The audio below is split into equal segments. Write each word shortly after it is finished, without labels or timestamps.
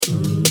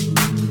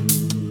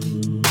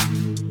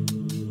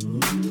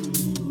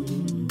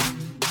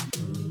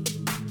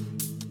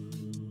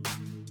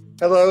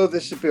Hello,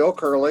 this is Bill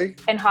Curley.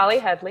 And Holly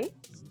Headley.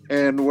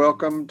 And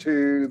welcome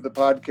to the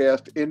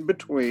podcast In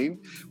Between,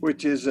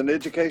 which is an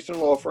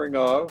educational offering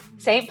of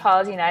St.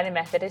 Paul's United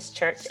Methodist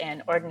Church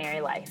and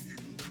Ordinary Life.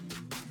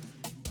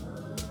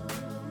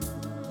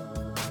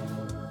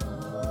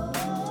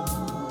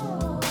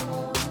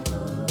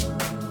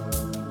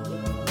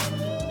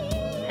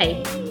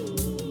 Hey.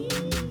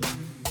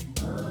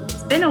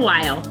 It's been a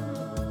while.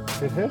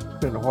 It has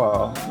been a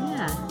while.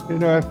 Yeah. You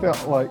know, I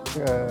felt like,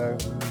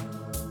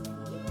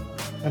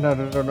 and I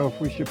don't know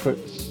if we should put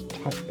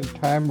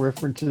time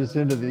references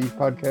into the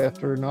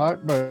podcast or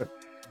not, but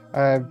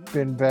I've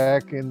been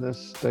back in the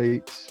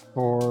States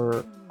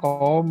for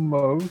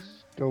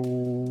almost a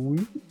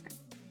week.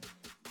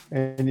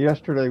 And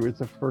yesterday was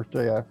the first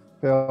day I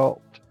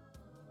felt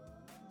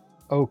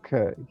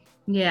okay.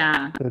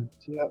 Yeah. The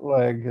jet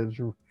lag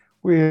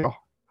we had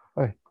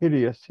a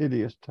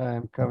hideous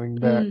time coming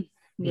back.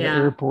 Yeah.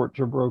 The airports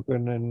are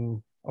broken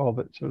and all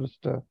that sort of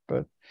stuff.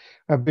 But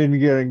I've been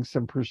getting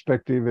some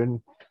perspective and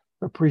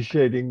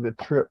appreciating the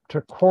trip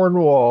to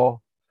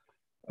Cornwall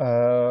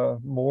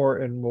more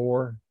and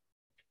more.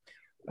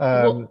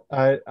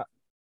 I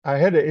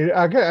had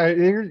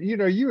you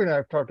know, you and I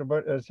have talked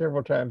about it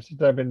several times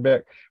since I've been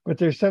back, but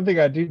there's something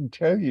I didn't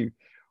tell you.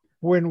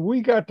 When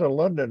we got to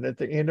London at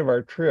the end of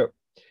our trip,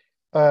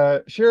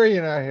 Sherry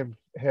and I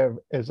have,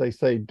 as they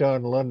say,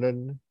 done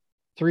London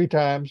 3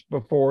 times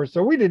before,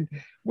 so we didn't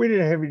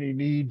have any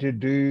need to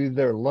do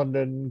the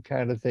London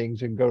kind of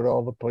things and go to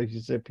all the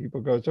places that people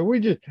go. So we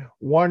just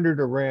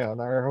wandered around.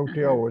 Our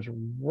hotel was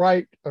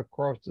right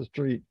across the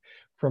street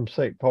from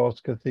St. Paul's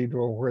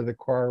Cathedral, where the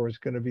choir was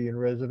going to be in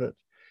residence.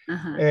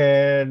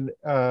 And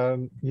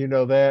you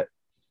know, that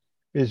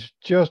is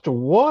just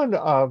one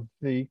of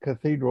the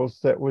cathedrals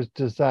that was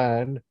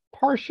designed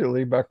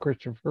partially by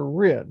Christopher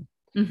Wren.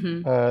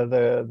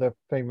 The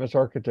famous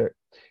architect.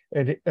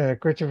 And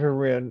Christopher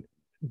Wren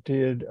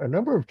did a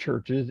number of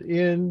churches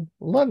in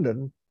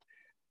London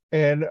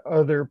and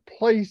other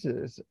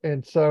places.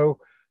 And so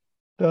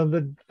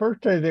the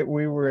first day that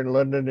we were in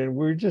London and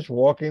we were just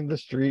walking the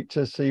street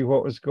to see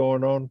what was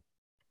going on,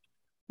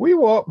 we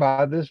walked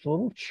by this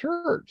little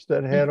church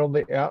that had on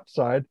the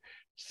outside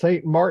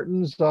St.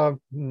 Martin's of,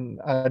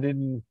 I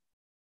didn't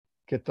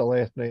get the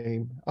last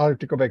name. I'll have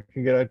to go back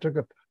and I took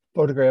a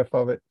photograph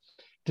of it.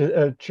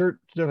 A church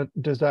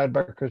designed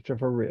by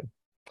Christopher Wren.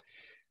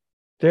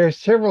 There are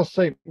several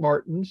St.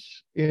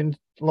 Martins in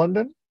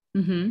London.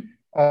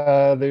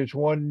 There's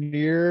one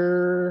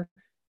near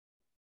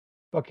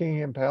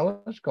Buckingham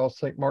Palace called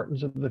St.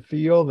 Martin's of the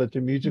Field that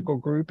the musical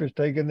group has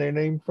taken their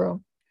name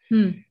from.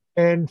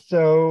 And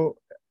so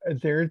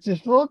there's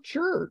this little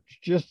church.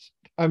 It's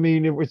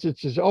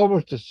just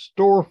almost a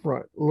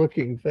storefront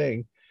looking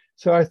thing.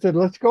 So I said,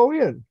 let's go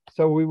in.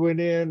 So we went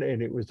in,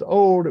 and it was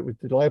old. It was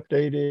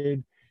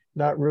dilapidated.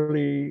 Not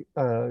really,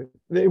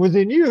 it was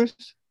in use.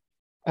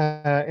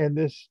 And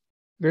this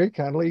very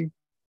kindly,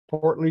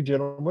 portly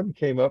gentleman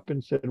came up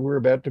and said, we're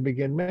about to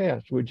begin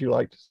Mass. Would you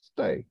like to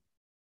stay?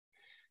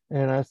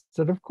 And I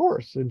said, of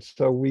course. And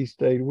so we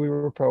stayed. We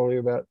were probably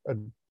about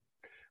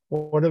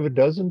one of a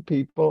dozen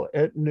people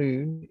at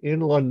noon in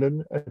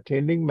London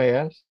attending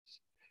Mass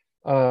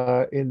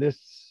in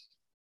this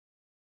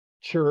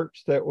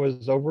church that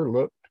was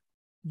overlooked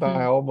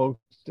by almost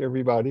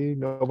everybody.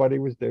 Nobody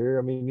was there.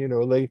 I mean, you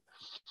know,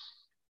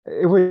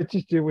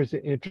 it was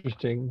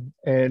interesting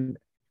and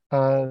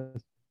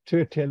to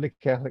attend the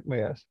Catholic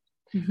Mass.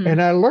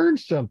 And I learned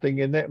something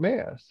in that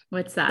Mass.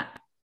 What's that?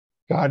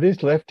 God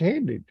is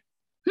left-handed.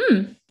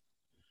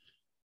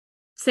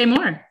 Say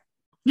more.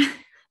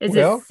 Is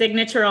his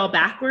signature all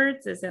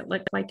backwards? Does it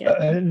look like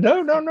it?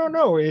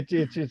 No. It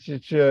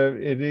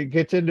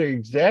gets into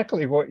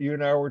exactly what you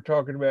and I were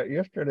talking about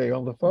yesterday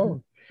on the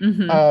phone.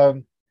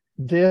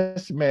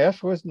 This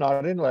Mass was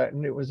not in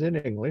Latin, it was in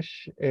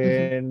English,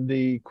 and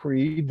the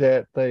creed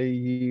that they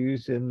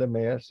use in the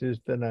Mass is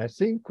the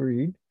Nicene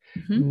Creed,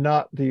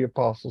 not the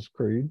Apostles'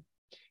 Creed.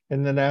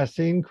 And the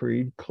Nicene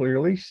Creed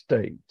clearly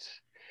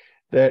states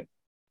that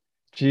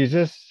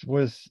Jesus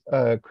was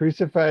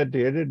crucified,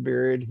 dead, and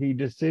buried. He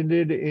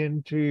descended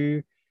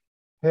into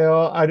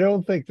hell. I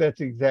don't think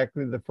that's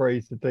exactly the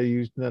phrase that they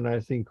used in the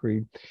Nicene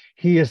Creed.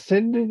 He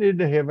ascended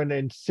into heaven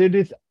and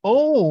sitteth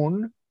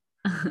on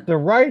the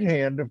right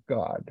hand of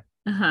God.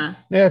 Now,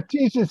 if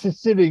Jesus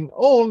is sitting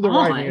on the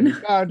right hand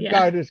of God,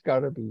 God has got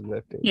to be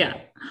lifted. Yeah.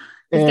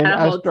 He's got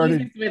to hold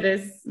Jesus with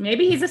his,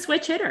 maybe he's a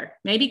switch hitter.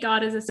 Maybe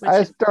God is a switch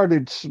hitter. I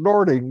started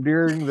snorting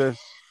during this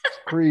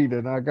creed,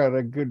 and I got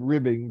a good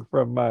ribbing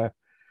from my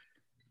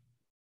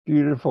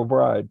beautiful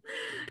bride.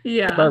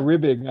 Yeah. By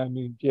ribbing, I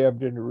mean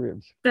jabbed in the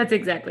ribs. That's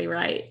exactly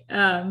right. But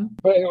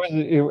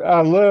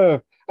I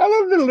love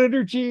the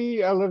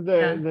liturgy. I love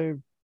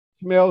the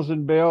smells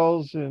and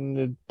bells, and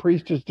the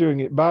priest is doing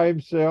it by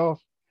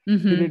himself. He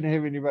didn't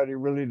have anybody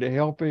really to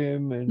help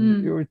him,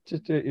 and it was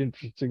just an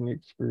interesting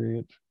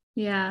experience.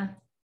 Yeah.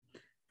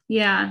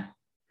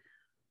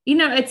 You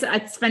know,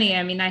 it's funny.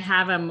 I mean, I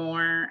have a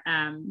more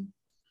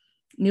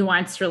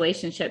nuanced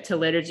relationship to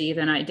liturgy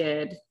than I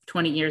did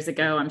 20 years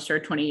ago. I'm sure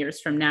 20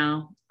 years from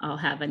now, I'll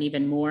have an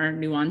even more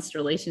nuanced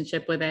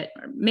relationship with it,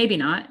 or maybe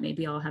not.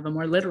 Maybe I'll have a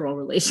more literal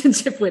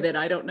relationship with it.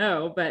 I don't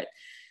know. But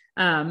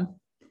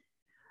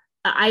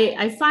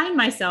I find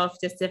myself,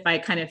 just if I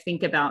kind of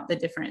think about the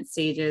different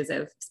stages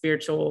of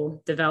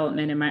spiritual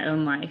development in my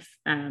own life,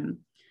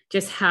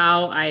 just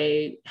how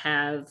I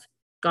have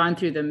gone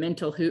through the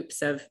mental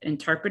hoops of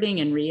interpreting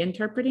and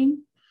reinterpreting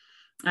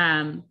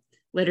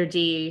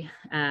liturgy,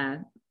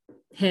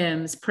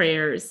 hymns,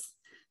 prayers,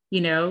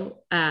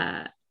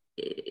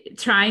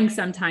 trying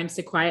sometimes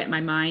to quiet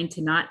my mind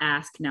to not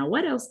ask, now,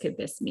 what else could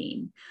this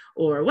mean?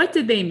 Or what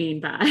did they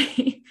mean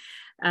by?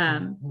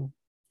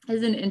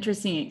 Is an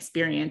interesting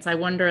experience. I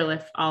wonder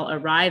if I'll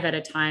arrive at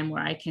a time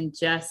where I can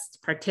just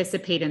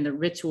participate in the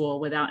ritual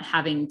without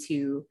having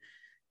to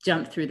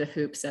jump through the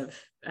hoops of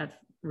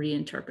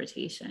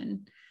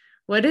reinterpretation.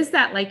 What is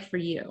that like for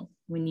you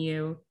when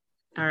you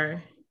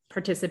are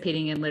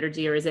participating in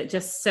liturgy, or is it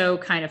just so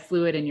kind of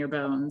fluid in your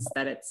bones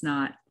that it's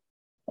not?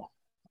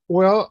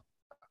 Well,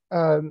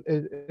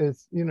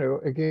 it's,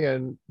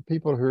 again,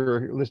 people who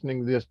are listening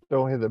to this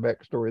don't have the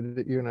backstory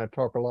that you and I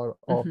talk a lot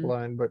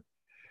offline, but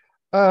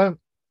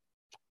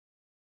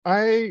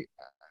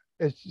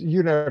as you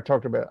and I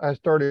talked about, I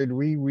started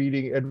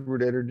rereading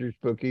Edward Ediger's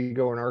book,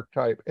 Ego and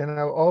Archetype. And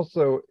I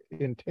also,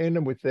 in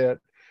tandem with that,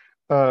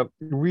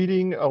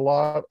 reading a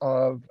lot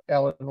of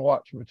Alan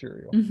Watts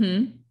material.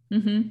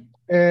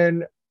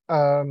 And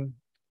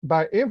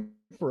by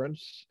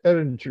inference,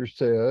 Edinger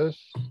says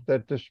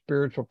that the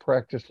spiritual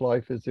practice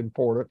life is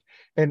important.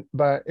 And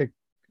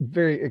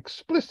very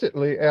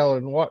explicitly,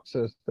 Alan Watts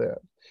says that.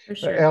 For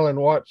sure. Alan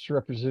Watts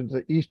represents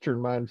the Eastern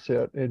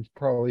mindset, and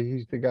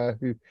he's the guy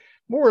who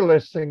more or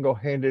less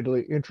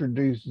single-handedly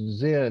introduced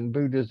Zen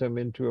Buddhism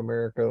into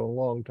America a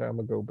long time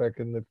ago, back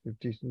in the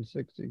 50s and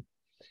 60s.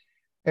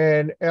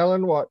 And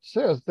Alan Watts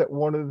says that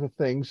one of the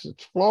things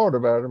that's flawed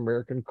about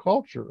American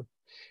culture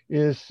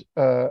is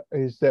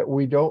that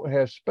we don't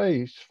have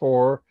space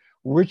for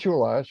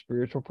ritualized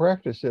spiritual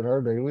practice in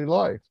our daily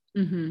life.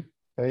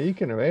 You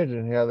can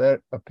imagine how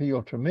that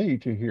appealed to me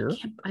to hear.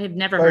 I've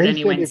never heard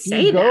anyone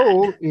say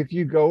that. If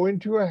you go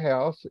into a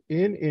house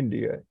in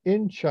India,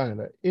 in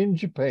China, in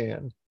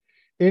Japan,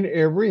 in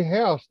every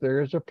house, there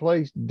is a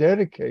place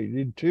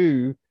dedicated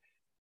to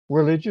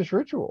religious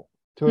ritual,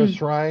 to a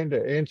shrine,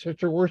 to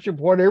ancestor worship,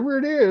 whatever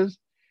it is,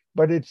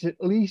 but it's at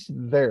least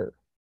there.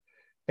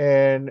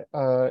 And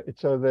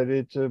so that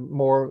it's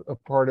more a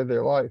part of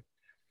their life.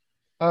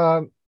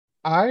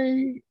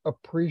 I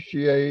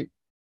appreciate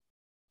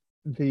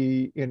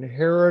the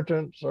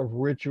inheritance of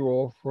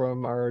ritual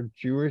from our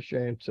Jewish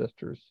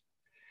ancestors.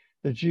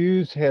 The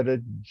Jews had a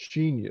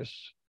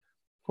genius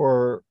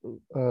for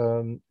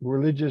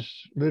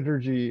religious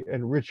liturgy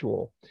and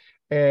ritual,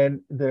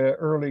 and the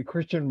early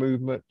Christian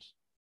movements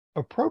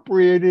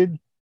appropriated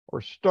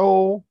or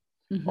stole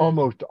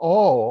almost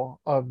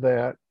all of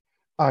that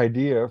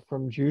idea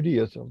from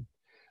Judaism.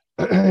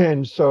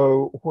 And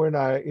so when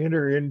I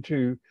enter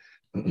into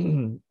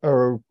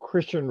a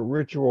Christian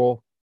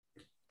ritual,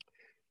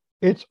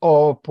 it's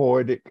all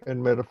poetic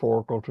and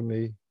metaphorical to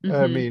me.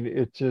 I mean,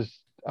 it's just,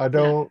 I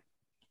do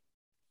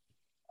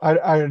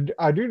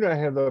not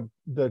have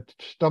the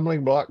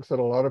stumbling blocks that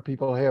a lot of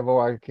people have. Oh,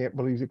 I can't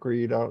believe the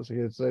creed. I don't see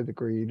it say the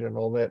creed and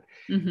all that.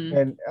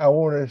 And I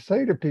want to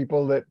say to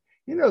people that,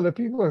 the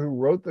people who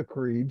wrote the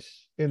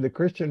creeds in the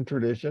Christian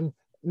tradition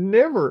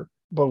never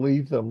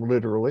believed them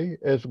literally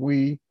as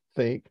we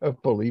think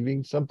of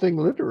believing something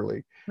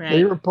literally. Right.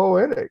 They were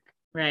poetic.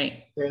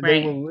 Right. And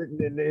they were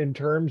written in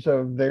terms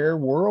of their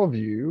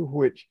worldview,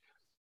 which,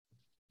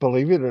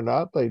 believe it or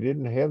not, they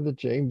didn't have the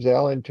James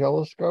Allen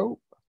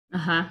telescope.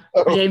 The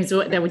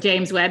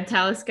James Webb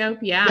telescope.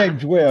 Yeah.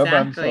 James Webb,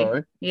 exactly. I'm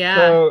sorry.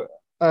 Yeah.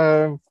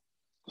 So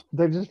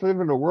they just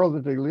live in a world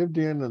that they lived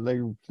in,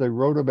 and they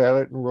wrote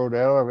about it and wrote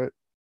out of it.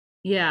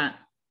 Yeah.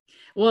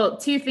 Well,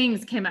 two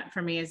things came up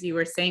for me as you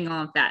were saying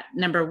all of that.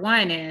 Number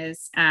one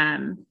is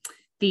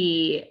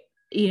the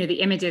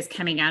images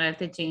coming out of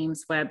the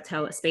James Webb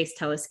Space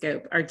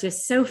Telescope are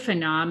just so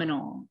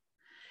phenomenal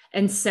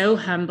and so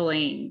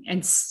humbling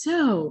and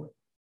so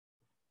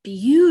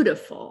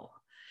beautiful.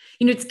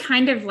 It's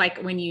kind of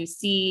like when you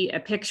see a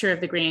picture of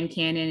the Grand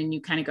Canyon and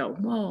you kind of go,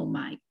 "Whoa,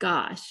 my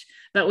gosh."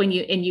 But when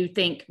you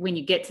think when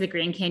you get to the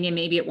Grand Canyon,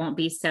 maybe it won't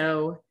be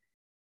so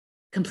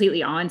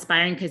completely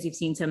awe-inspiring because you've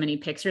seen so many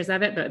pictures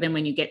of it. But then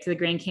when you get to the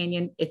Grand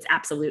Canyon, it's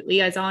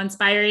absolutely as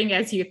awe-inspiring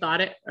as you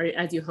thought it or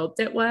as you hoped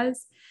it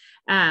was.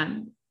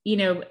 And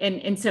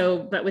so,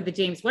 but with the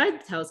James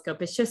Webb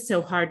telescope, it's just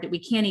so hard that we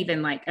can't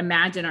even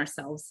imagine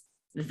ourselves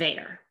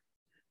there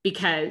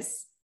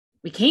because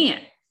we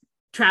can't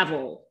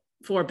travel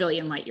 4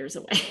 billion light years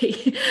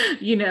away,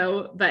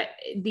 but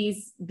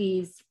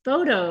these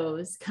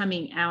photos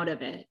coming out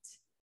of it,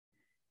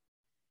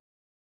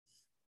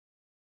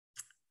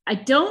 I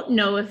don't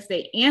know if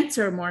they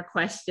answer more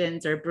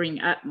questions or bring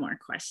up more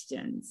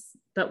questions,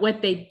 but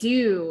what they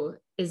do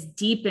is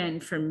deepen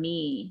for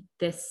me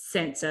this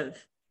sense of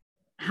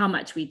how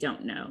much we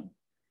don't know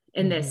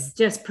in this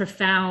just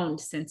profound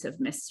sense of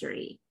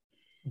mystery.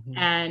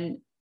 Mhm.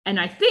 And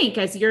I think,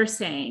 as you're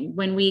saying,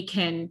 when we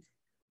can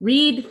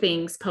read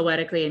things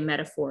poetically and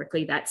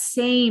metaphorically, that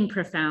same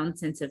profound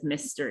sense of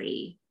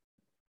mystery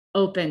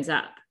opens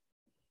up,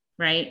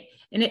 right?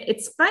 And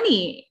it's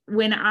funny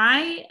when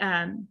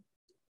I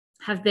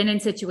have been in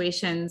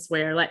situations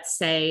where, let's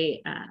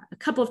say, a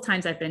couple of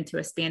times I've been to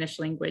a Spanish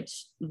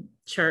language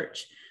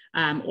church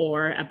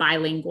or a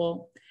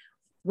bilingual.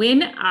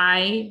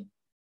 I've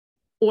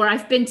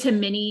been to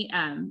many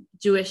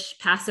Jewish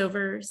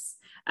Passovers.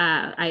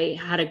 I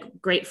had a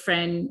great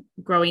friend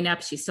growing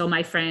up. She's still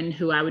my friend,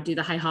 who I would do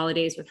the high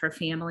holidays with her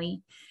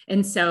family.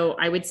 And so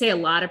I would say a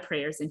lot of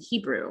prayers in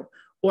Hebrew,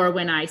 or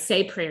when I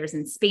say prayers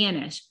in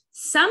Spanish,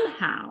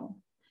 somehow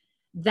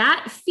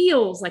that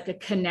feels like a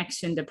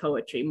connection to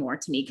poetry more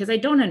to me, because I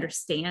don't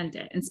understand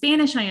it. In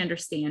Spanish, I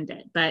understand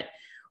it. But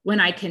when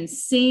I can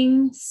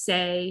sing,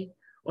 say,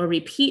 or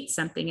repeat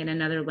something in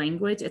another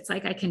language, it's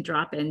like I can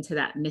drop into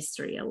that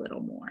mystery a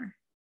little more.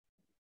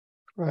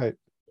 Right.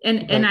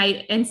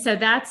 And so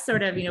that's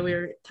sort of, we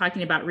were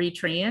talking about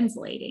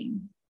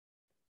retranslating.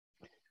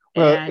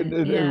 Well,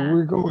 Yeah.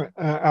 we're going,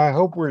 I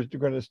hope we're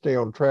going to stay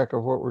on track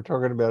of what we're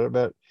talking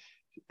about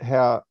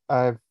how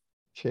I've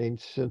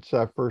changed since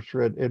I first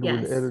read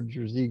Edward Yes.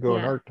 Ediger's Ego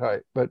and Yeah.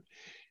 Archetype. But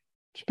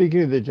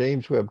speaking of the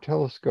James Webb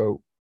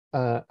Telescope,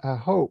 I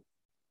hope,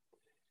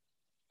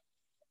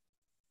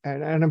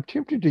 and I'm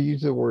tempted to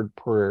use the word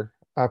prayer.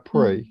 I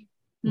pray.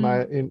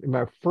 My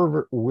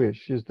fervent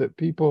wish is that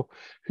people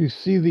who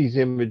see these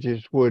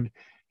images would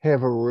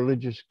have a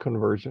religious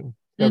conversion,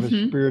 have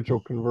a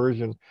spiritual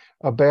conversion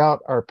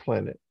about our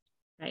planet.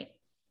 Right.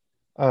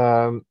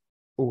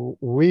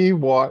 We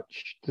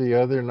watched the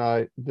other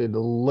night the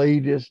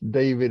latest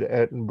David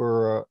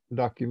Attenborough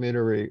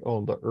documentary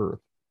on the Earth.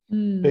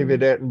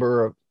 David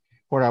Attenborough,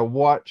 when I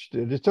watched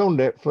it, it's on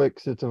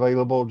Netflix. It's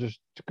available. Just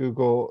to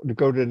go to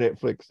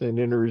Netflix and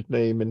enter his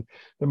name, and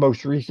the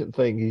most recent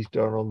thing he's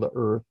done on the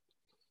Earth.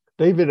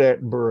 David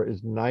Attenborough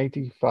is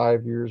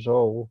 95 years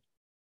old,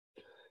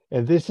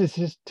 and this is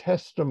his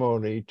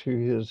testimony to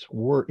his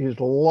work, his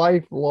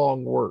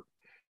lifelong work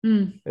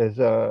as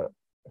a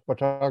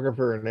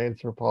photographer and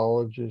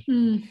anthropologist.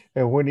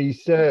 And when he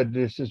said,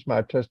 "This is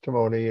my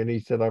testimony," and he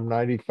said, "I'm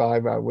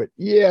 95," I went,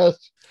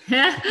 "Yes,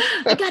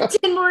 I got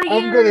 10 more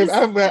years.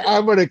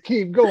 I'm gonna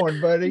keep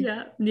going, buddy."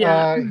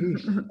 Yeah.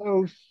 He's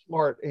so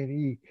smart, and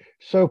he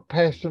so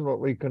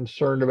passionately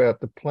concerned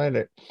about the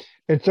planet.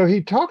 And so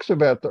he talks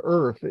about the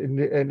Earth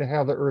and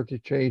how the Earth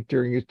has changed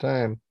during his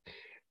time.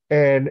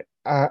 And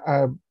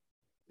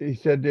he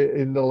said that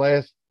in the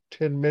last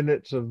 10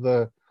 minutes of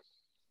the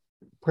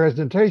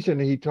presentation,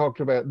 he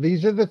talked about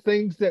these are the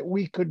things that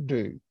we could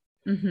do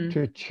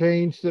to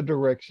change the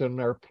direction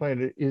our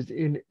planet is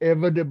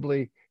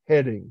inevitably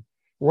heading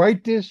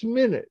right this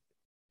minute.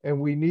 And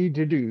we need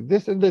to do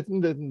this and this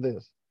and this and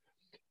this.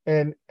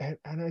 And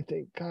I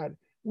think, God,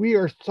 we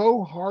are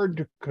so hard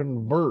to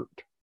convert.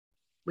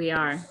 We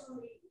are.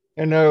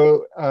 I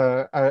know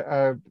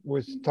I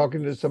was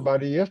talking to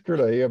somebody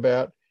yesterday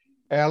about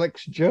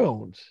Alex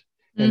Jones,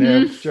 and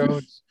Alex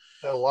Jones,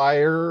 the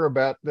liar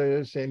about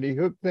the Sandy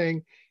Hook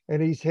thing,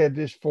 and he's had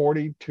this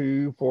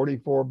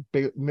 $44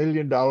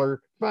 million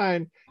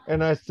fine.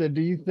 And I said,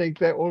 "Do you think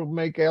that will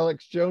make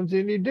Alex Jones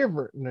any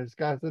different?" And this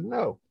guy said,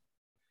 "No."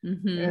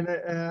 And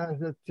I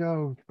said,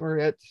 "Joe,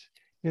 it's,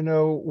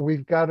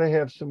 we've got to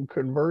have some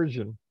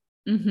conversion."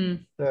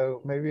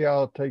 So maybe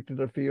I'll take to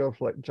the fields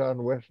like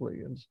John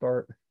Wesley and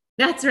start.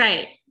 That's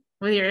right.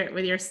 With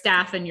your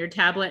staff and your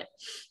tablet.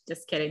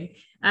 Just kidding.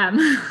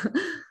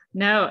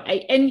 No,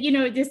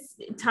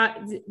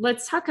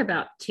 let's talk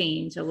about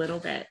change a little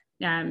bit.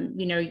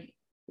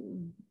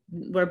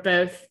 We're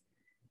both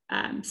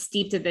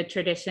steeped in the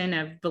tradition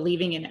of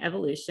believing in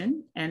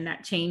evolution, and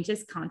that change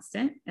is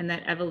constant, and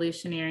that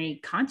evolutionary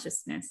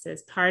consciousness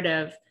is part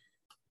of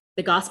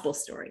the gospel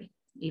story,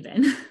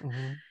 even.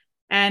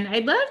 And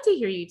I'd love to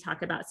hear you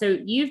talk about, so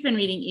you've been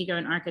reading Ego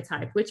and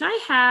Archetype, which I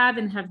have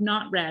and have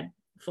not read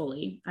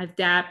fully. I've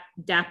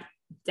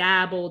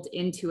dabbled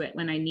into it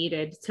when I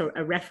needed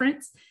a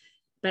reference,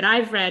 but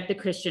I've read The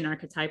Christian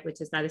Archetype, which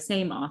is by the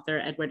same author,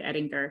 Edward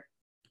Edinger,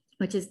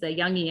 which is the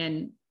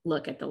Jungian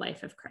look at the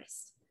life of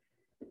Christ.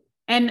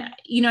 And,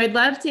 I'd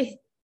love to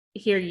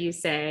hear you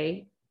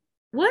say,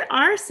 what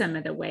are some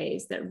of the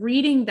ways that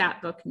reading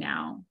that book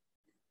now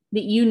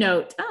that you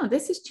note, oh,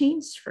 this has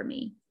changed for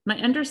me. My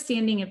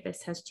understanding of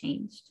this has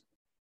changed.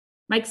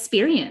 My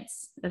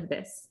experience of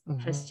this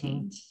has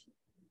changed.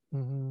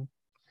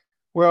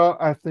 Well,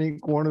 I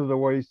think one of the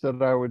ways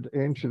that I would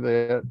answer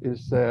that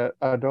is that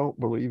I don't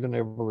believe in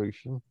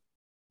evolution.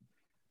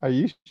 I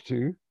used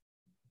to.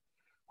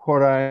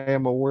 What I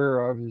am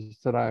aware of is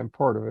that I am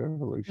part of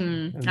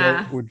evolution. And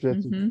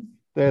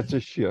that's a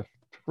shift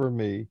for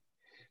me.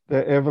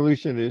 That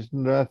evolution is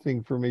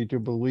nothing for me to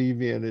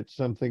believe in. It's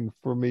something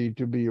for me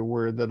to be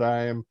aware that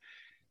I am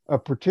a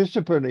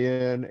participant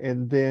in,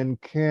 and then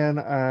can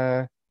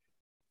I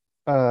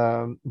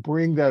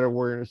bring that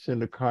awareness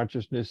into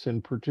consciousness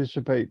and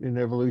participate in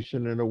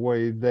evolution in a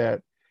way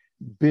that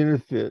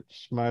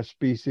benefits my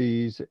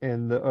species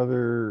and the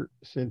other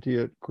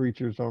sentient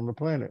creatures on the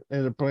planet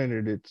and the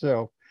planet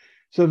itself.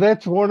 So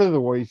that's one of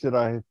the ways that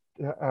I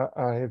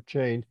have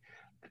changed.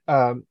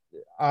 Um,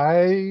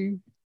 I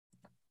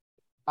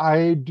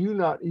I do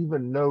not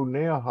even know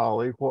now,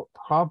 Holly, what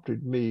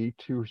prompted me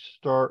to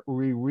start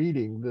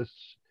rereading this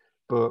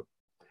book.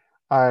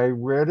 I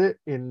read it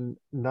in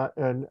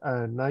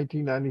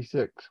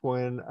 1996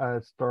 when I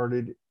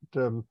started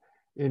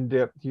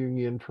in-depth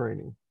Jungian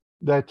training.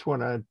 That's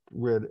when I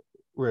read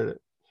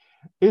it.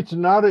 It's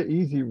not an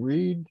easy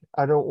read.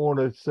 I don't want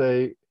to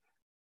say,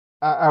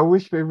 I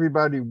wish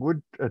everybody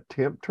would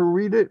attempt to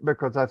read it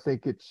because I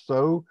think it's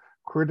so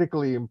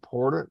critically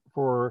important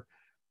for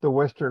the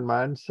Western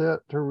mindset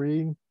to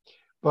read.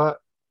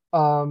 But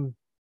um,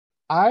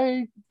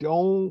 I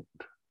don't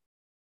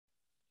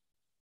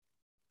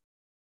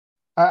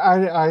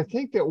I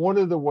think that one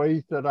of the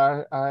ways that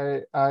I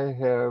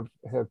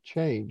have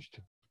changed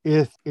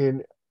is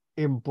in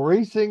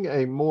embracing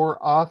a more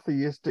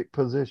atheistic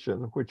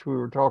position, which we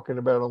were talking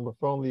about on the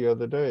phone the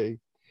other day.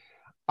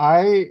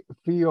 I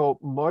feel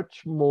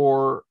much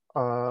more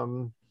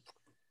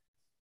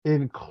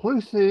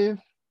inclusive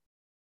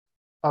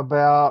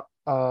about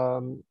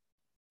other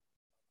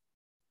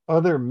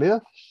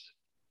myths.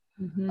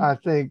 Mm-hmm. I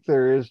think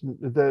there is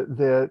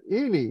that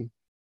any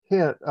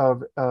hint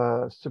of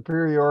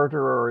superiority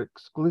or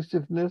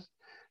exclusiveness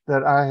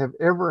that I have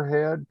ever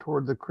had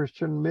toward the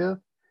Christian myth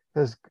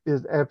is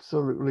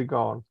absolutely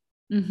gone.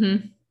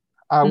 Mm-hmm.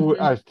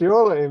 I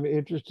still am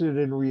interested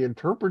in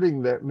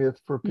reinterpreting that myth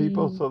for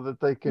people Mm-hmm. so that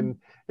they can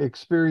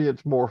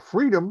experience more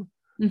freedom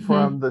Mm-hmm.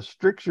 from the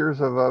strictures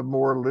of a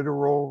more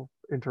literal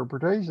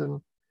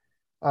interpretation.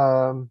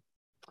 Um,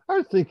 I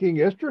was thinking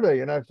yesterday,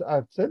 and I've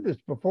said this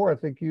before. I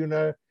think you and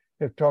I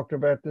have talked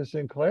about this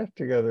in class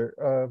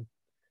together.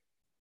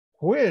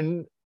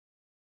 When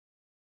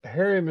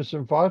Harry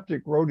Emerson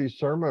Fosdick wrote his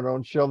sermon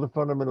on Shall the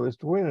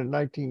Fundamentalist Win in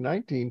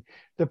 1919,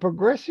 the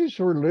progressives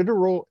were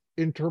literal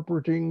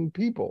interpreting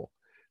people.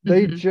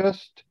 They Mm-hmm.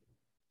 just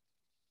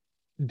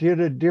did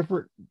a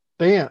different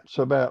dance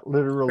about Right.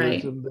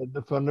 literalism than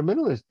the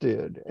fundamentalists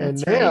did. And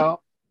That's right.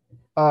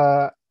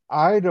 now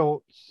I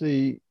don't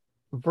see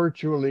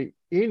virtually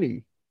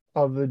any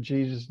of the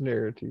Jesus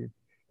narrative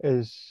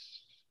as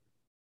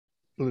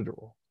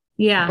literal.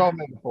 It's Yeah. all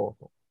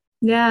metaphorical.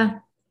 Yeah.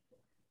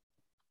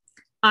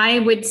 I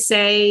would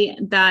say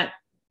that,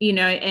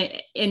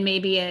 and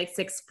maybe it's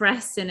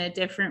expressed in a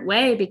different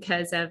way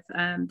because of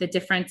the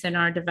difference in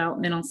our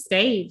developmental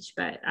stage.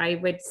 But I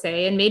would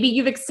say, and maybe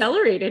you've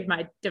accelerated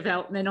my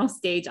developmental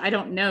stage, I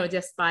don't know,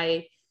 just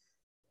by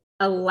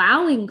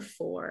allowing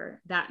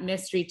for that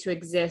mystery to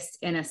exist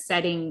in a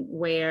setting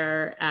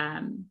where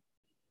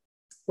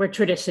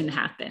tradition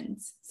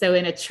happens. So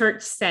in a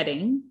church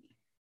setting,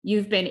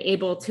 you've been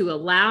able to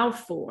allow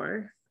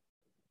for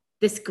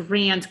this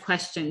grand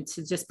question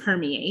to just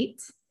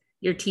permeate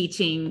your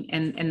teaching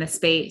and the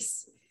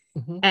space.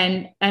 Mm-hmm.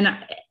 And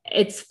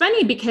it's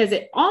funny because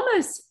it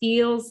almost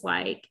feels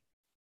like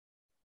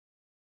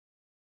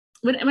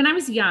when I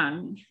was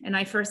young and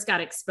I first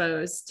got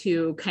exposed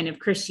to kind of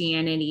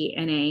Christianity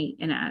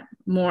in a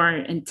more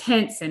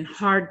intense and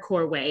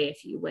hardcore way,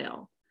 if you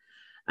will,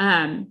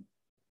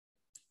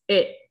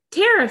 it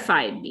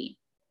terrified me.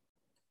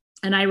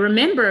 And I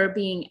remember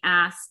being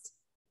asked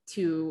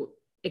to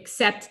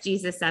accept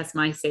Jesus as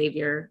my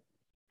savior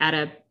at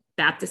a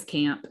Baptist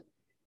camp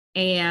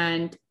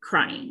and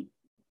crying.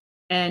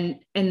 And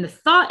the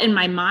thought in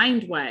my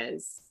mind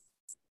was,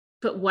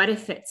 but what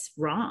if it's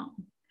wrong?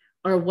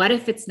 Or what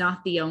if it's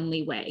not the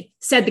only way?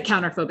 Said the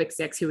counterphobic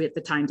six, who at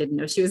the time didn't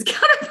know she was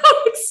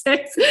counterphobic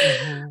six.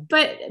 Mm-hmm.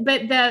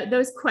 But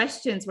those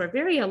questions were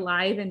very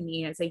alive in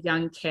me as a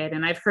young kid.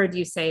 And I've heard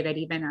you say that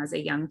even as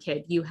a young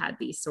kid, you had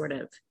these sort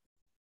of,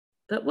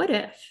 but what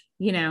if,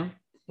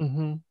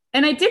 Mm-hmm.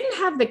 And I didn't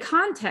have the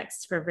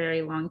context for a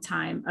very long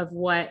time of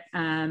what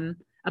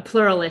a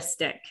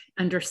pluralistic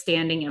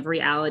understanding of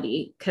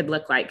reality could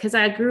look like, because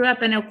I grew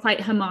up in a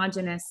quite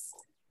homogenous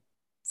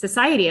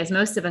society, as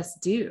most of us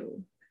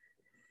do.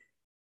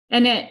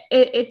 And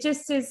it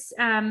just is,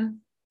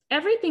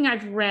 everything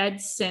I've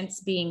read since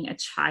being a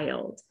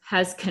child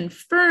has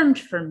confirmed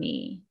for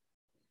me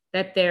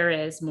that there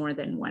is more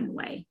than one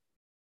way,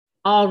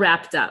 all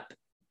wrapped up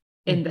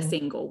in the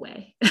single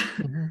way.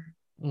 Mm-hmm.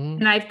 Mm-hmm.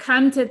 And I've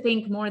come to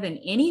think more than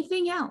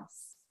anything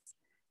else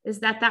is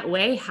that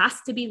way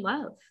has to be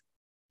love.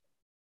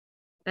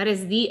 That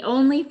is the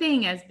only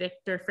thing, as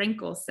Viktor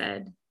Frankl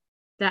said,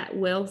 that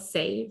will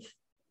save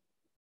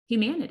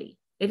humanity.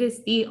 It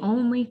is the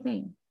only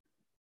thing.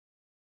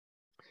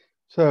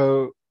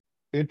 So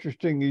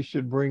interesting you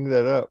should bring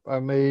that up. I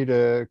made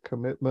a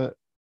commitment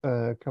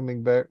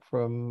coming back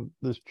from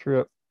this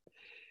trip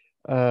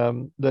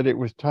that it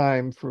was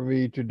time for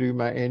me to do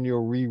my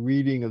annual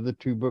rereading of the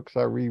two books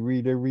I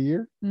reread every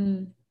year.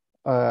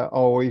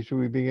 Always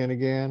We Begin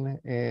Again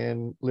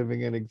and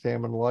Living an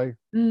Examined Life.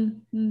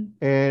 Mm-hmm.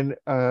 And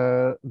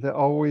the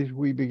Always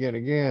We Begin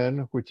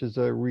Again, which is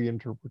a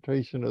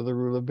reinterpretation of the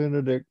Rule of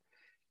Benedict,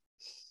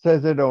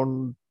 says it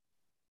on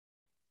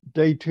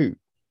day 2.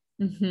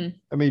 Mm-hmm.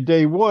 I mean,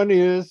 day 1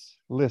 is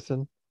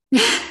listen,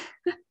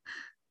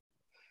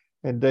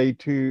 and day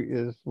 2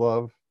 is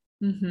love.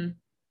 Mm-hmm.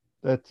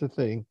 That's the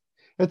thing.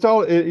 It's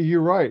all,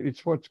 you're right.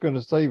 It's what's going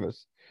to save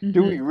us.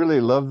 Do we Mm-hmm.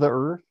 really love the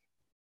earth?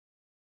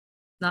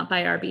 Not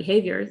by our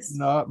behaviors.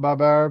 Not by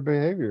our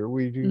behavior.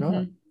 We do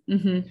not. Mm-hmm.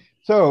 Mm-hmm.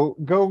 So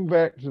going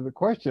back to the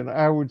question,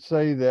 I would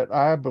say that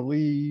I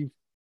believe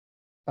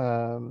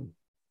um,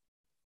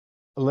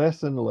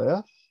 less and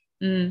less.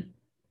 Mm.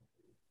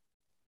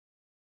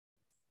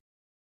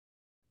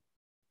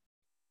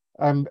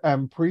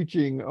 I'm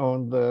preaching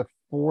on the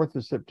 4th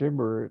of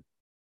September at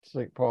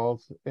St.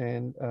 Paul's,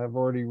 and I've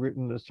already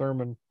written a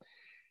sermon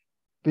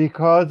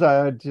because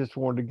I just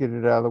wanted to get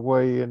it out of the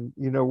way. And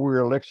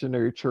we're a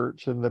lectionary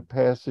church, and the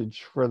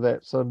passage for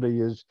that Sunday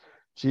is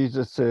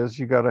Jesus says,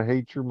 "You got to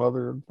hate your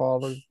mother and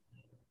father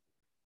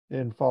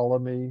and follow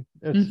me."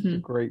 It's a Mm-hmm.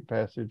 great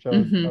passage. I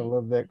Mm-hmm.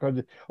 love that because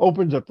it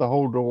opens up the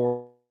whole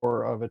door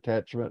of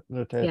attachment and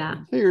Yeah.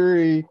 attachment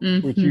theory,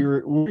 which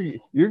Mm-hmm.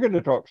 you're going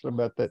to talk some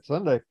about that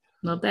Sunday,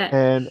 Love that.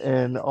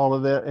 and all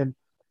of that. And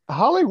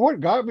Holly,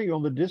 what got me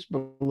on the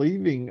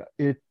disbelieving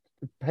it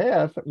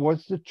path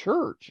was the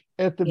church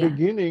at the Yeah.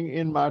 beginning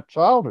in my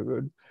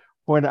childhood,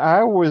 when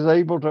I was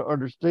able to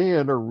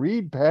understand or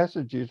read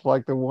passages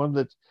like the one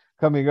that's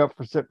coming up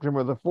for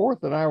September the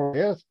 4th, and I would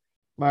ask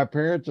my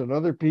parents and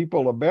other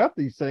people about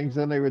these things,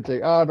 and they would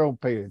say, "Oh, don't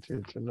pay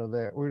attention to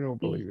that. We don't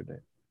believe in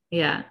that."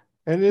 Yeah.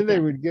 And then they Yeah.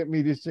 would get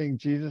me to sing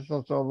Jesus,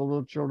 I saw the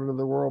little children of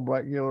the world,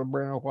 black, yellow,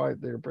 brown, white,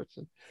 there,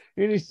 person.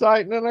 Any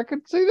sight, and then I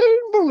could see they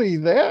didn't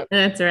believe that.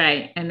 That's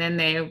right. And then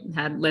they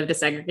had lived a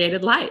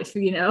segregated life,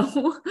 Yeah.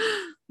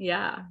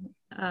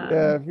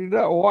 Yeah, if you're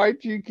not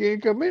white, you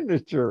can't come in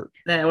this church.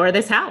 Or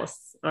this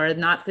house, or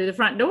not through the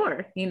front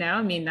door,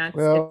 I mean, it's,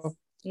 Well,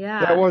 that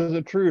yeah.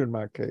 wasn't true in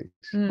my case,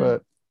 Mm,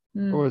 but it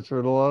mm, was for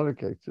a lot of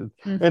cases.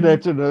 And mm-hmm,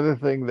 that's another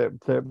thing that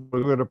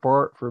blew it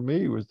apart for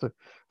me was the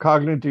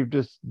cognitive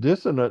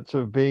dissonance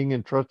of being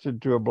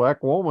entrusted to a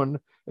black woman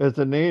as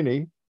a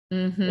nanny.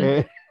 mm-hmm.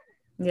 And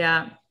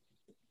Yeah.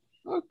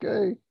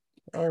 okay,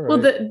 all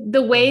Well, right.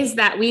 the ways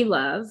that we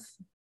love,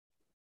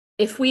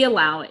 if we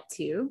allow it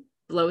to,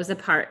 blows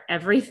apart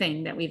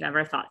everything that we've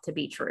ever thought to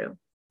be true,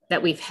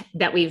 that we've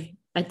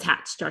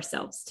attached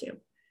ourselves to.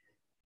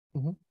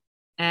 Mhm.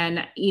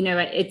 And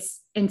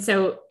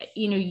so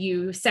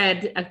you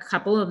said a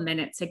couple of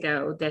minutes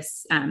ago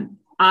this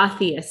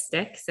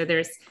atheistic, so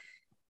there's,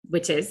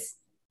 which is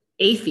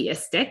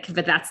atheistic,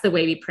 but that's the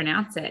way we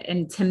pronounce it.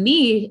 And to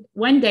me,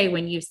 one day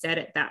when you said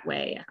it that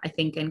way, I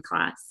think in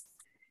class,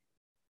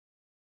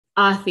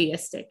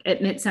 atheistic,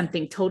 it meant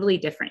something totally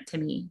different to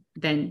me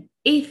than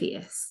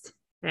atheist,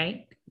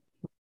 right?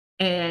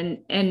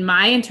 And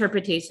my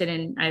interpretation,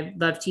 and I'd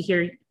love to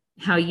hear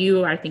how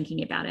you are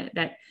thinking about it,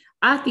 that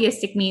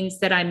atheistic means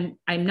that I'm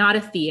not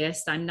a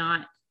theist. I'm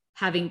not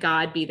having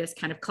God be this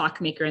kind of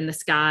clockmaker in the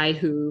sky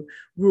who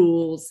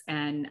rules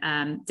and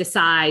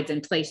decides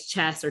and plays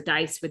chess or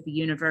dice with the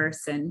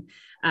universe, and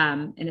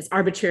is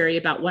arbitrary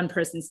about one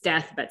person's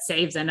death but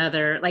saves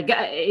another. Like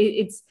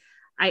I'm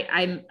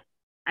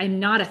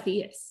not a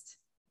theist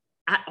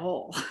at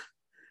all.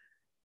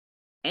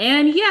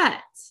 And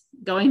yet,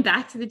 going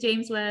back to the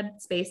James Webb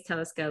Space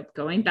Telescope,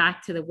 going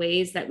back to the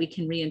ways that we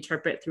can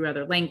reinterpret through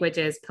other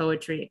languages,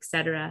 poetry,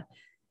 etc.,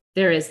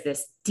 there is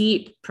this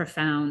deep,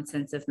 profound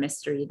sense of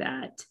mystery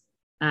that,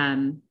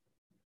 in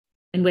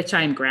which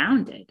I'm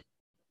grounded,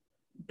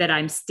 that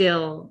I'm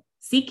still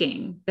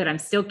seeking, that I'm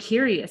still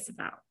curious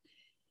about,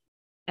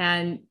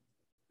 and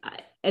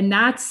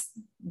that's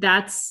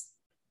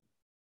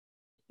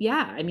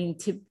yeah. I mean,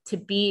 to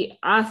be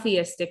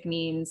atheistic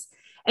means,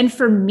 and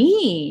for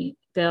me,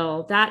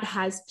 Bill, that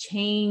has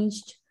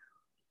changed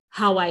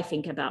how I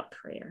think about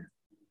prayer.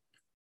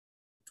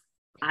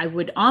 I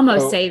would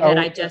almost So say that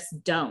I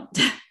just don't,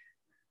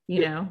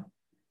 you know?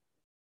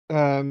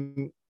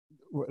 um,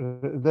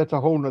 that's a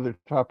whole nother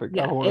topic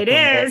I Yeah, want it to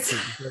come back is.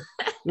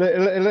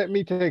 to. Let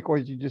me take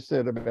what you just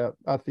said about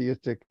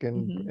atheistic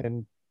Mm-hmm.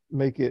 and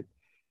make it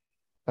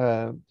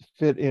uh,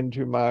 fit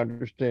into my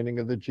understanding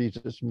of the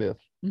Jesus myth.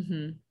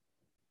 Mm-hmm.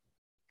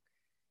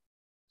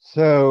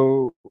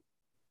 So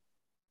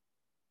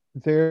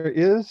there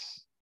is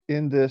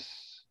in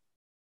this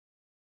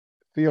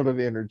field of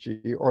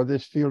energy, or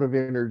this field of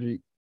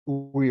energy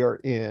we are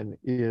in,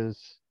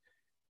 is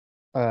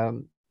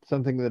um,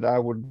 something that I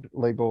would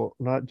label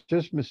not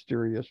just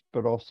mysterious,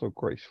 but also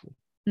graceful.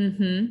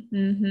 Mm-hmm.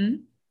 Mm-hmm.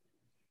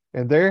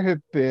 And there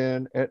have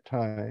been, at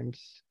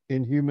times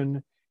in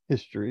human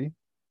history,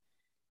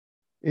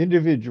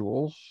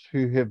 individuals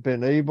who have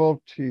been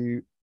able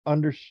to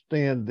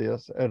understand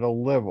this at a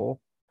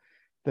level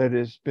that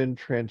has been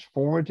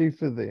transformative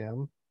for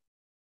them,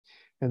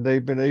 and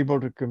they've been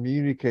able to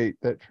communicate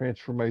that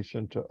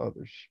transformation to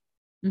others.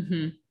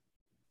 Mm-hmm.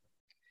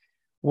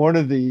 One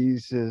of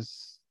these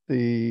is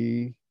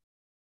the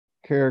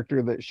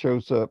character that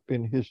shows up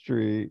in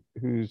history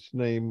whose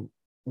name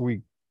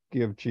we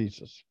give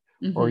Jesus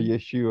or Mm-hmm.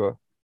 Yeshua.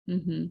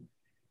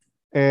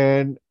 Mm-hmm.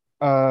 And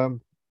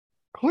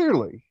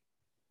clearly,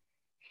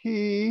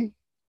 he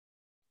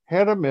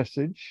had a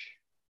message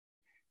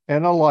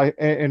and a life,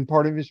 and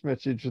part of his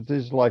message was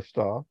his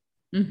lifestyle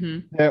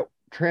that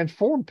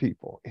transformed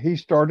people. He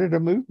started a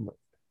movement.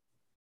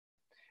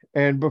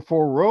 And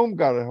before Rome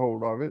got a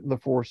hold of it in the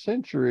 4th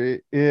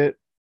century, it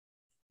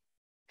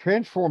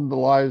transformed the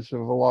lives of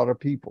a lot of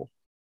people.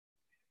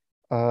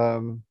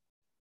 And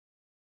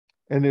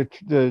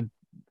the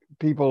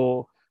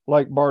people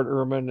like Bart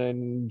Ehrman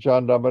and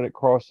John Dominic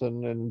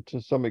Crossan, and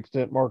to some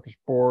extent Marcus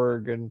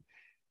Borg and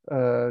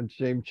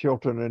James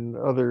Chilton and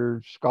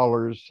other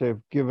scholars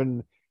have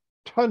given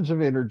tons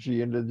of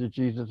energy into the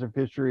Jesus of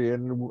history,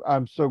 and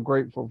I'm so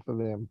grateful for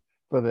them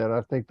for that.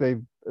 I think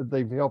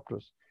they've helped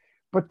us.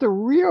 But the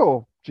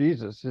real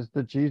Jesus is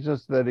the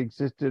Jesus that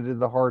existed in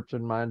the hearts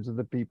and minds of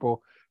the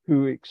people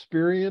who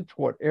experienced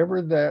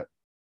whatever that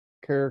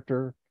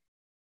character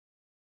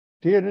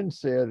did and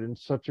said in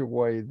such a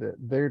way that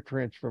their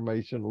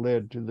transformation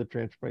led to the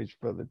transformation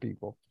for the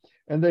people.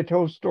 And they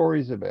told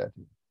stories about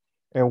him.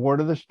 And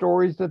one of the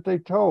stories that they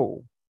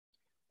told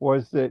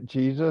was that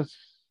Jesus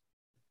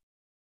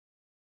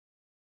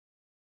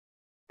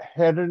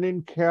had an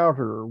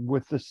encounter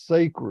with the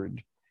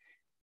sacred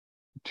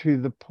to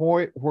the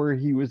point where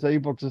he was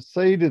able to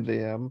say to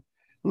them,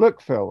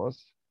 look,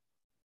 fellas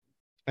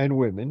and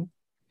women,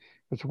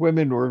 because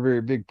women were a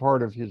very big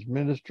part of his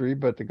ministry,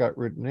 but they got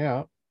written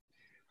out.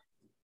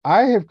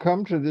 I have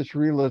come to this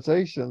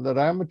realization that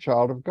I'm a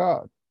child of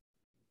God.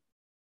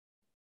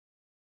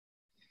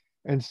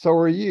 And so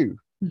are you.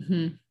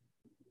 And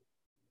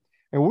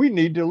we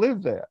need to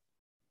live that.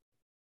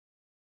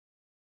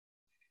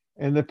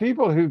 And the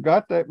people who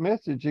got that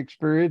message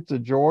experienced the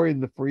joy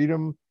and the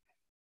freedom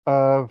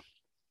of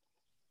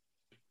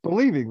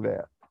believing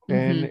that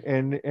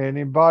and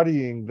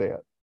embodying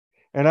that.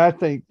 And I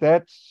think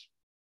that's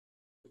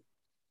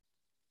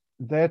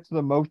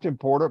the most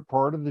important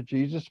part of the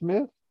Jesus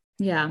myth.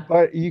 Yeah.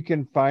 But you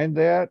can find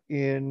that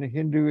in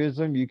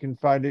Hinduism, you can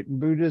find it in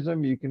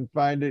Buddhism, you can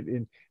find it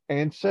in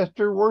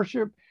ancestor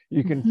worship,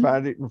 you can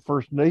find it in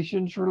First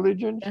Nations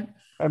religions. Yeah.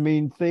 I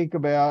mean, think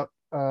about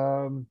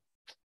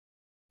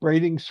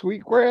braiding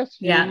sweetgrass.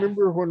 You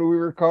remember when we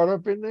were caught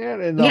up in that,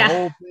 and the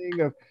whole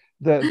thing of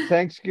the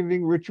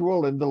Thanksgiving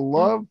ritual and the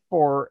love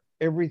for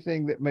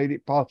everything that made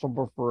it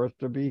possible for us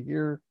to be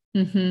here.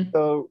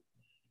 So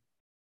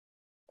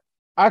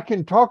I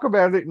can talk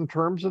about it in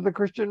terms of the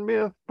Christian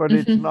myth, but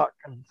it's not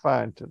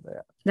confined to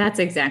that. That's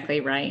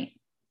exactly right.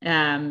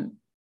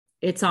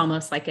 It's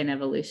almost like an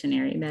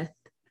evolutionary myth.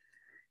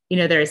 You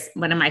know, there's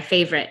one of my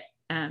favorite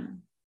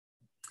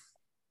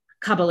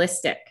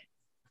Kabbalistic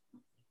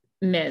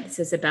myths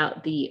is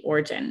about the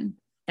origin,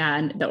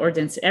 and the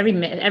origins.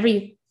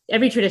 Every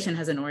tradition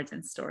has an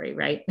origin story,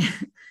 right?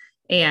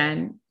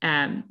 And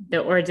the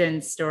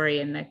origin story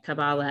in the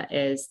Kabbalah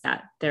is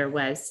that there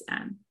was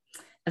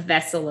a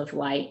vessel of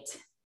light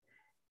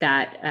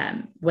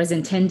that was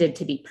intended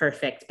to be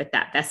perfect, but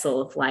that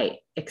vessel of light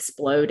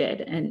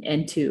exploded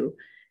into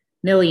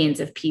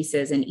millions of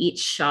pieces, and each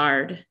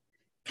shard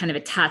kind of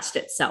attached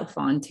itself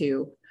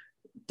onto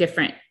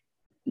different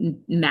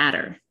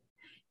matter.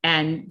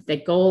 And the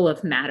goal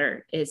of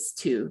matter is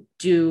to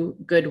do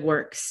good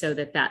works so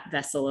that that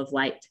vessel of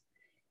light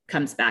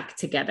comes back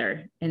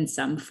together in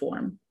some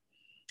form.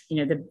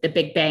 You know, the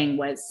Big Bang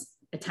was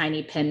a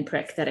tiny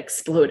pinprick that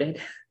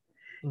exploded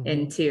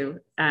into,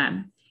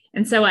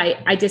 and so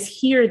I just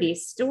hear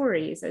these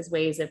stories as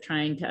ways of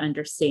trying to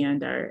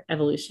understand our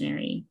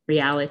evolutionary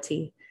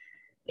reality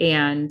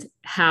and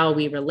how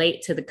we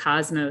relate to the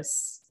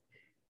cosmos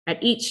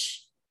at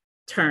each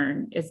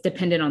turn is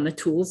dependent on the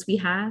tools we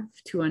have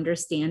to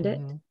understand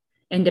it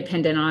and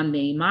dependent on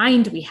the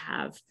mind we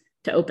have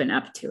to open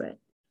up to it.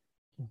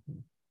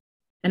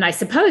 And I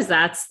suppose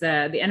that's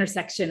the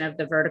intersection of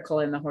the vertical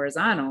and the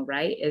horizontal,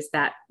 right? Is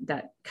that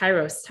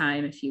Kairos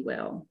time, if you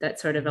will, that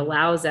sort of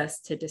allows us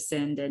to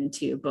descend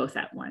into both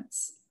at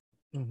once.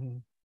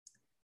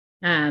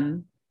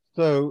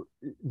 So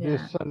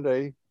this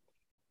Sunday,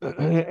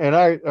 and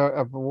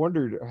I've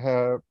wondered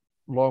how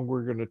long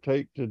we're going to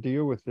take to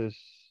deal with this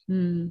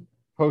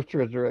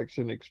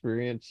post-resurrection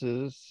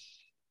experiences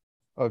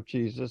of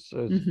Jesus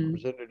as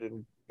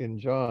presented in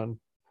John.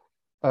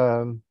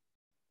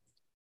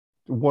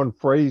 One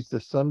phrase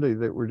this Sunday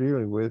that we're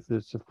dealing with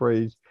is the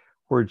phrase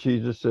where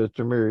Jesus says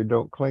to Mary,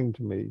 "Don't cling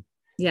to me."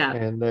 Yeah.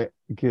 And that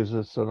gives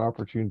us an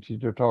opportunity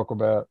to talk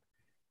about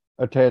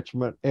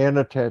attachment and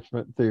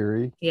attachment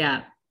theory.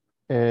 Yeah.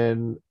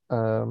 And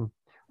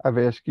I've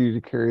asked you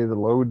to carry the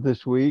load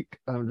this week.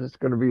 I'm just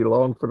going to be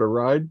along for the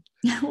ride.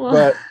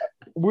 But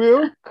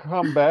we'll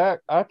come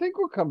back. I think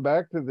we'll come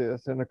back to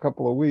this in a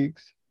couple of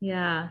weeks.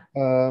 Yeah.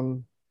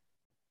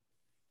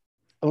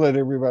 I'll let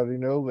everybody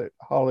know that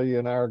Holly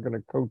and I are going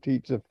to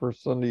co-teach the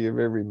first Sunday of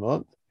every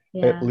month,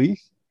 at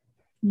least.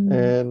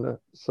 And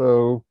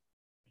so.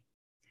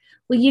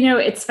 Well, you know,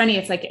 it's funny.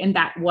 It's like in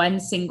that one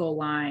single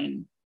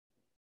line,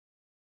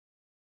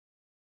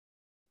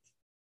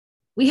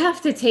 we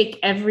have to take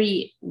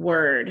every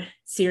word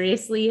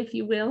seriously, if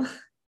you will.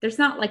 There's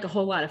not like a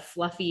whole lot of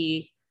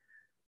fluffy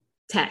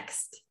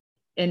text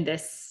in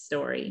this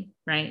story,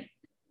 right?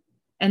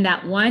 And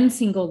that one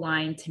single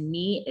line to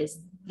me is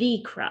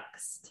the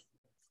crux.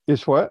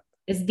 Is what?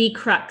 Is the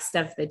crux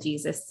of the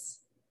Jesus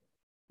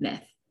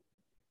myth,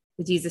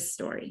 the Jesus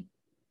story.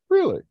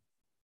 Really?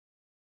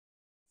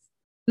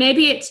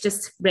 Maybe it's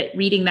just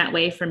reading that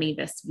way for me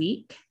this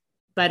week,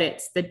 but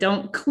it's the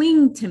don't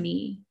cling to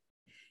me.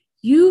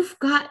 You've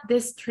got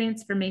this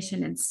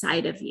transformation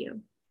inside of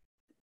you.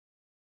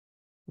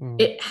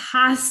 It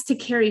has to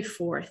carry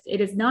forth.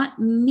 It is not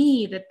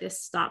me that this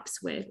stops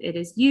with. It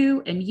is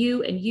you and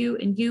you and you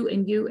and you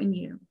and you and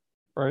you.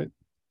 Right.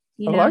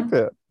 You I like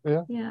that.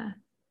 Yeah. Yeah.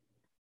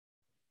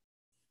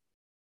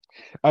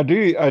 I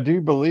do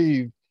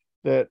believe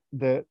that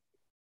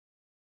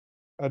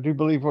I do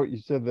believe what you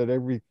said, that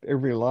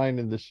every line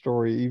in the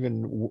story,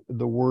 even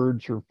the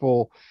words, are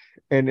full,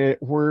 and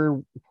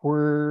where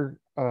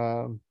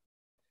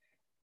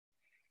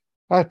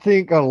I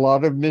think a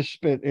lot of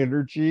misspent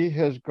energy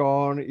has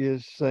gone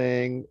is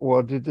saying,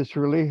 well, did this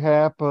really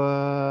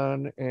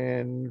happen?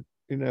 And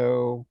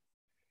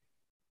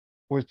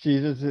was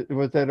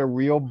that a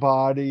real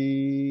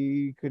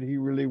body? Could he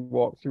really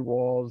walk through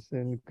walls?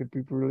 And could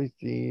people really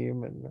see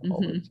him? And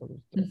all that sort of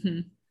stuff.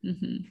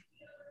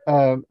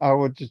 I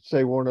would just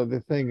say one other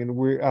thing, and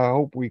I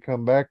hope we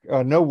come back.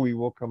 I know we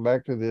will come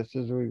back to this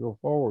as we go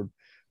forward.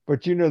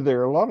 But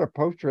there are a lot of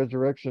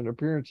post-resurrection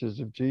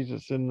appearances of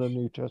Jesus in the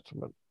New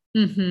Testament.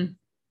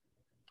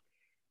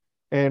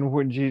 And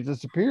when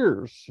Jesus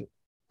appears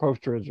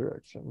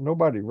post-resurrection,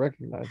 nobody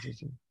recognizes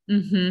him.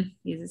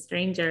 He's a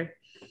stranger.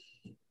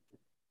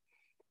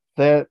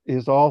 That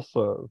is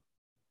also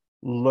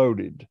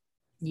loaded.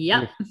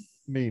 Yep. With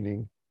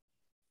meaning.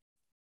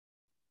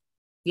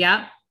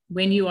 Yep.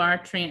 When you are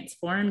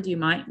transformed, you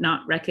might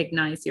not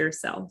recognize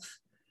yourself.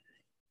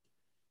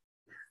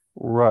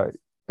 Right.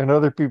 And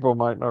other people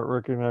might not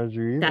recognize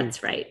you either.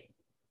 That's right.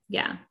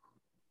 Yeah.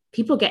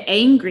 People get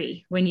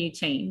angry when you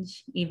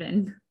change,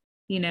 even,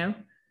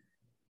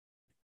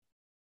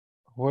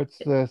 What's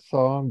that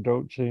song?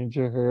 Don't change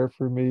your hair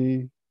for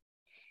me.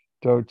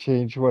 Don't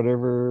change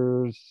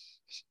whatever.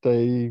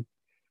 Stay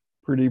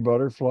pretty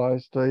butterfly.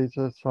 Stays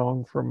a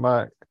song from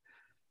I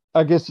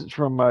guess it's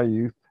from my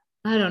youth.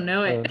 I don't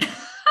know it.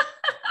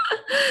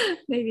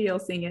 Maybe you'll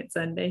sing it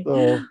Sunday.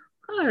 So,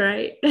 all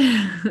right.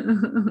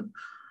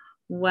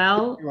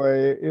 Well,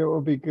 anyway, it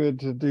will be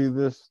good to do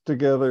this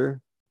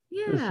together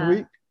this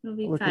week. It'll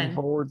be Looking fun.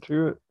 forward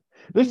to it.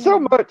 There's so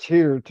much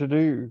here to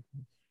do.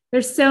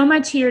 There's so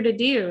much here to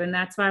do, and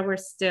that's why we're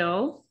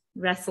still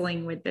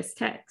wrestling with this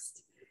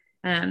text.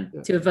 To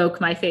evoke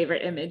my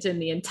favorite image in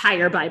the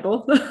entire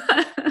Bible,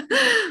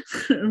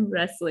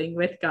 wrestling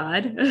with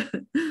God.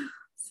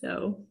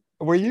 So,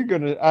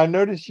 I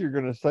noticed you're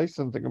gonna say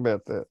something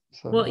about that.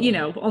 So. Well,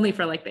 only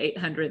for like the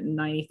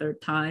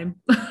 893rd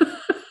time.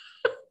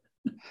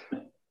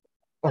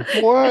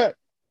 What?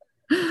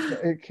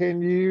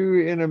 Can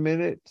you, in a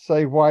minute,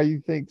 say why you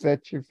think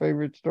that's your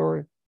favorite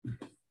story?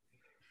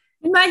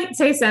 It might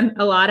say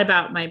a lot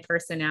about my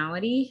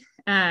personality,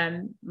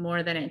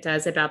 more than it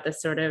does about the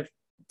sort of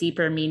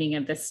deeper meaning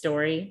of the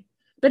story.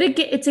 But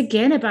it's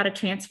again about a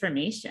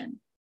transformation.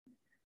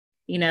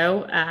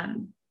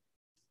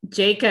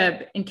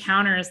 Jacob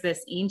encounters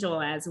this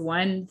angel as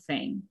one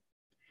thing,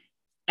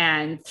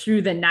 and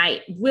through the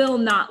night will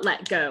not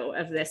let go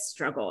of this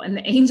struggle. And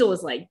the angel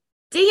is like,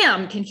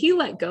 damn, can he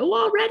let go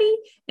already?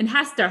 And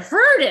has to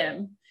hurt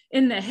him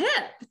in the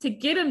hip to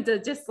get him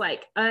to just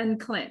like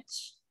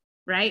unclench,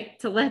 right?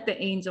 To let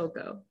the angel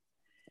go.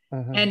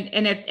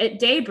 And if at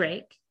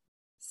daybreak,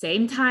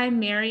 same time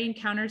Mary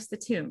encounters the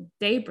tomb,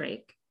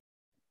 daybreak,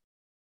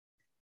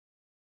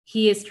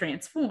 he is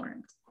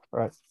transformed.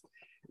 Right.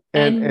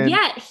 And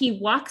yet he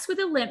walks with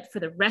a limp for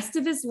the rest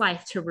of his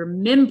life to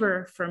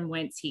remember from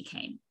whence he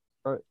came.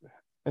 Right.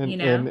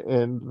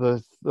 And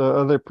the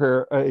other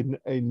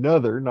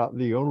another, not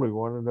the only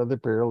one, another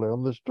parallel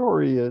in the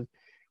story is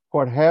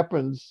what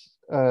happens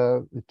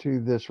to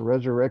this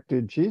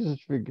resurrected Jesus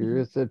figure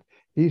is that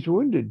he's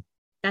wounded.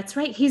 That's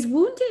right. He's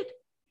wounded.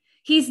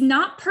 He's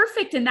not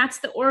perfect. And that's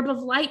the orb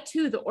of light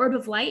too. The orb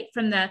of light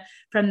from the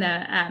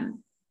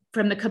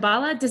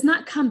Kabbalah does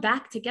not come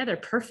back together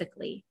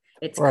perfectly.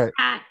 It's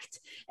cracked,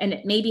 and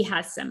it maybe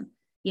has some,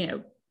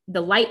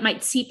 the light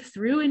might seep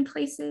through in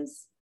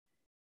places.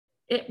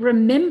 It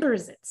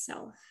remembers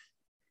itself.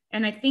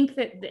 And I think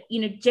that,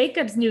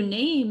 Jacob's new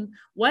name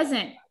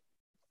wasn't,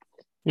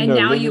 and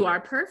now you are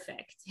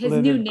perfect. His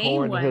new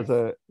name was.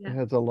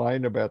 Has a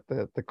line about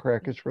that. The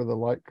crack is where the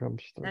light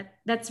comes through.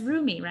 That's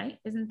Rumi, right?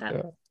 Isn't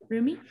that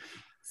Rumi?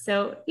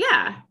 So,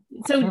 yeah.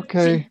 So,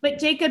 okay. But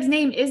Jacob's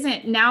name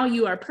isn't now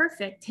you are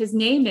perfect. His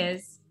name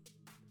is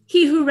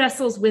he who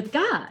wrestles with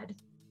God.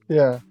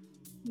 Yeah.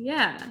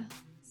 Yeah.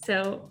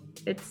 So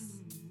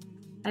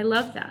I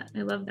love that.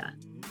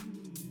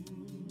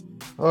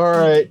 All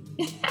right.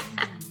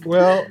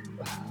 Well,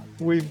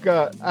 we've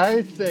got,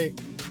 I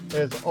think,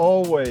 as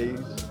always,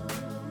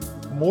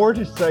 more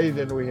to say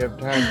than we have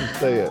time to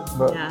say it.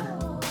 But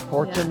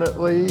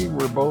fortunately,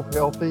 we're both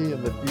healthy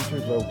and the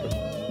future's open.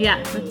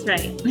 Yeah, that's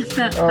right.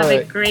 Have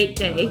a great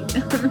day.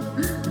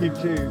 You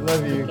too.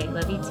 Love you. Okay,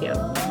 love you too.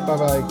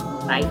 Bye-bye.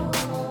 Bye.